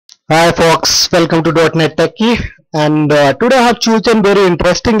Hi folks, welcome to .NET Techie, and today I have chosen very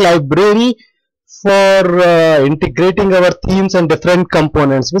interesting library for integrating our themes and different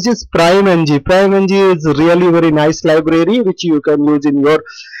components, which is PrimeNG. PrimeNG is really very nice library which you can use in your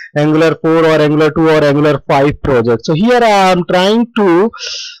Angular 4 or Angular 2 or Angular 5 project. So here I am trying to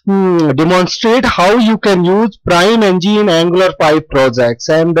demonstrate how you can use PrimeNG in Angular 5 projects,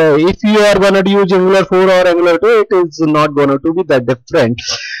 and if you are going to use Angular 4 or Angular 2, it is not going to be that different.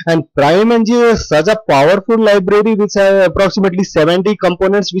 And PrimeNG is such a powerful library which has approximately 70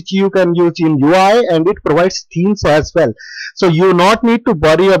 components which you can use in UI, and it provides themes as well. So you not need to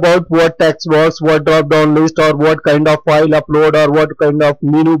worry about what text box, what drop down list, or what kind of file upload, or what kind of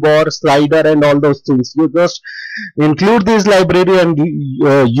menu bar, slider, and all those things. You just include this library and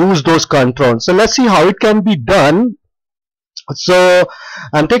use those controls. So let's see how it can be done. So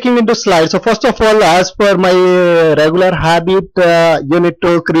I'm taking into slides. So first of all, as per my regular habit, you need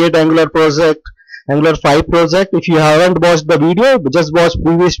to create Angular project, Angular 5 project. If you haven't watched the video, just watch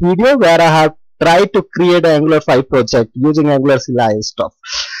previous video where I have tried to create an Angular 5 project using Angular CLI stuff.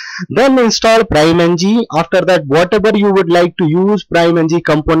 Then install PrimeNG. After that, whatever you would like to use PrimeNG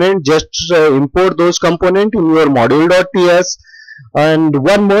component, just import those components in your module.ts. And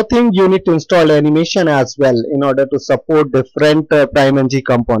one more thing, you need to install animation as well in order to support different PrimeNG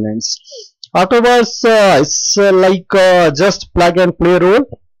components. Afterwards, it's like just plug and play role,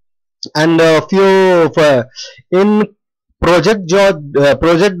 and a few in project.json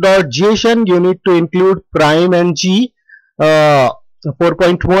you need to include PrimeNG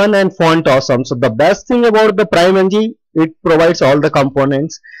 4.1 and font awesome. So the best thing about the PrimeNG, it provides all the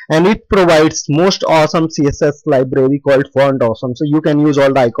components, and it provides most awesome CSS library called font awesome. So you can use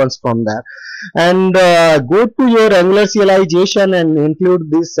all the icons from there, and go to your Angular CLI JSON and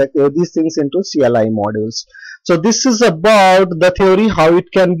include these things into CLI modules. So this is about the theory, how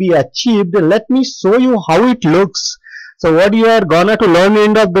it can be achieved. Let me show you how it looks. So what you are gonna to learn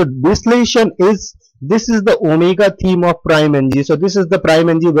in this lesson is, this is the Omega theme of PrimeNG. So this is the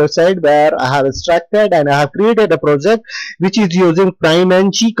PrimeNG website where I have extracted and I have created a project which is using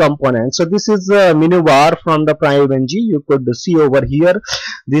PrimeNG components. So this is a menu bar from the PrimeNG. You could see over here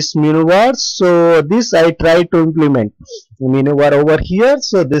this menu bar. So this I tried to implement menu bar over here.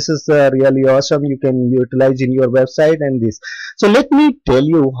 So this is really awesome. You can utilize in your website and this. So let me tell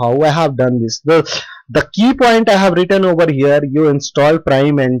you how I have done this. The key point I have written over here, you install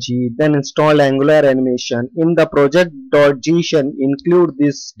PrimeNG, then install Angular animation. In the project.json, include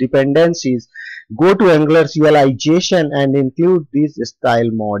these dependencies. Go to Angular CLI JSON and include these style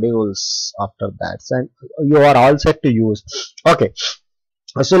modules after that. And you are all set to use. Okay.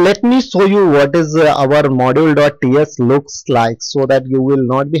 So let me show you what is our module.ts looks like, so that you will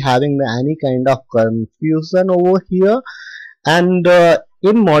not be having any kind of confusion over here. And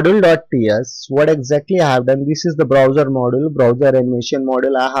in module.ts, what exactly I have done, this is the browser module, browser animation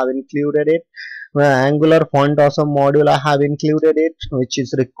module, I have included it. Angular font awesome module, I have included it, which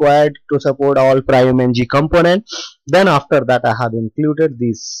is required to support all PrimeNG components. Then after that, I have included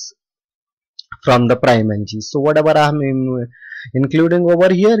this from the PrimeNG. So whatever I am including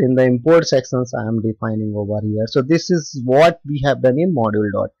over here in the import sections, I am defining over here. So this is what we have done in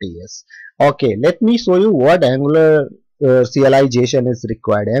module.ts. Okay, let me show you what Angular CLI JSON is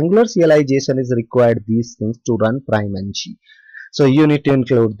required. Angular CLI JSON is required these things to run PrimeNG. So you need to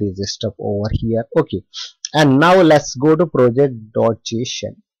include this stuff over here. Okay, and now let's go to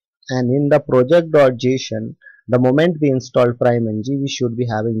project.json, and in the project.json, the moment we install PrimeNG, we should be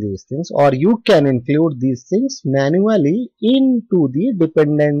having these things, or you can include these things manually into the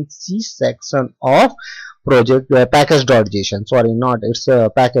dependency section of project package.json. Sorry, not it's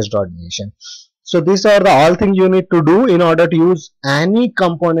package.json. So these are the all things you need to do in order to use any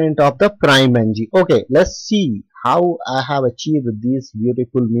component of the PrimeNG. Okay, let's see how I have achieved these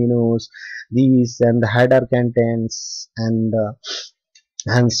beautiful menus, these and the header contents, and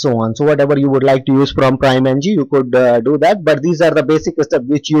so on. So whatever you would like to use from PrimeNG, you could do that, but these are the basic steps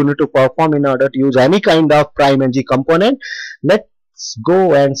which you need to perform in order to use any kind of PrimeNG component. Let's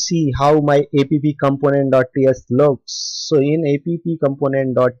go and see how my app component.ts looks. So in app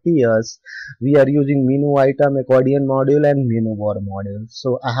component.ts, we are using menu item, accordion module, and menu bar module.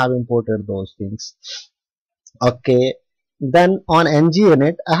 So I have imported those things. Okay, then on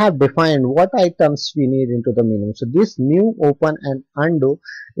ngInit, I have defined what items we need into the menu. So this new, open, and undo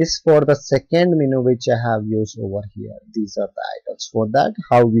is for the second menu which I have used over here. These are the items. For that,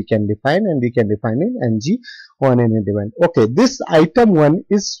 how we can define, and we can define in ng on init event. Okay, this item 1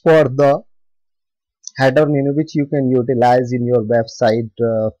 is for the header menu which you can utilize in your website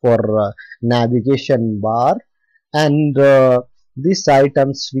for navigation bar, and these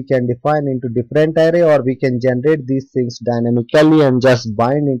items we can define into different array, or we can generate these things dynamically and just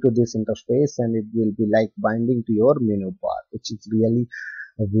bind into this interface, and it will be like binding to your menu bar, which is really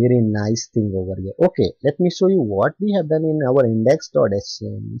a very nice thing over here. Okay, let me show you what we have done in our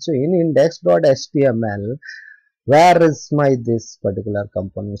index.html. So in index.html, where is my this particular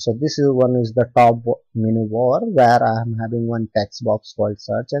component? So this is one is the top menu bar, where I am having one text box called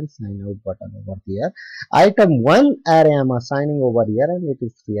search and sign out button over there. Item 1 array I am assigning over here, and it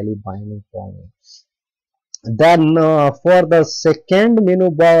is really binding for me. Then for the second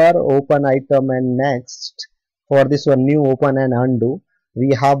menu bar, open item and next, for this one new open and undo,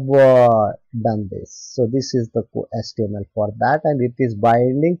 we have done this. So this is the HTML for that, and it is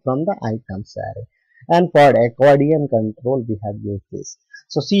binding from the items array. And for accordion control, we have used this.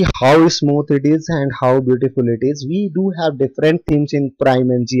 So see how smooth it is and how beautiful it is. We do have different themes in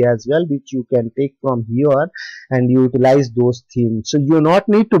PrimeNG as well, which you can take from here and utilize those themes. So you not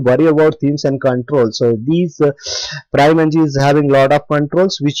need to worry about themes and controls. So these PrimeNG is having lot of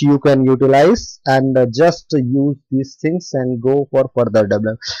controls which you can utilize, and just use these things and go for further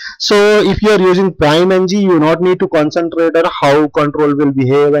development. So if you are using PrimeNG, you not need to concentrate on how control will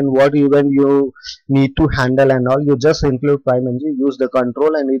behave and what event you need to handle and all. You just include PrimeNG, use the control,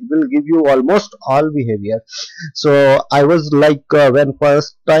 and it will give you almost all behavior. So I was like when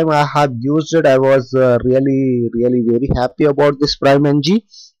first time I have used it, I was really very happy about this PrimeNG,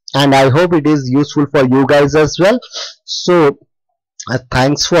 and I hope it is useful for you guys as well. So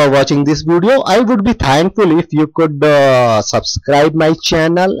thanks for watching this video. I would be thankful if you could subscribe my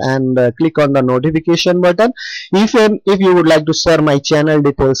channel and click on the notification button. If you would like to share my channel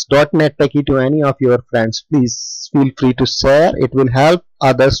details .NET Techie to any of your friends, please feel free to share. It will help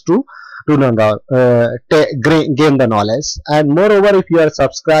others to gain the knowledge. And moreover, if you are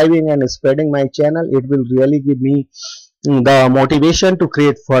subscribing and spreading my channel, it will really give me the motivation to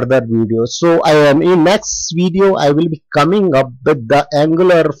create further videos. So I am in next video, I will be coming up with the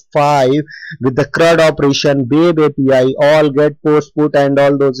Angular 5 with the CRUD operation, Babe API, all get, post, put, and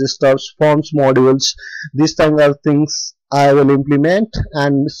all those stuffs, forms modules. These kind of things I will implement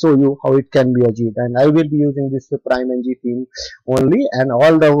and show you how it can be achieved. And I will be using this PrimeNG theme only, and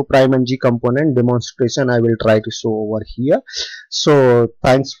all the PrimeNG component demonstration I will try to show over here. So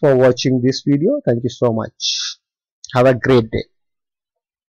thanks for watching this video. Thank you so much. Have a great day.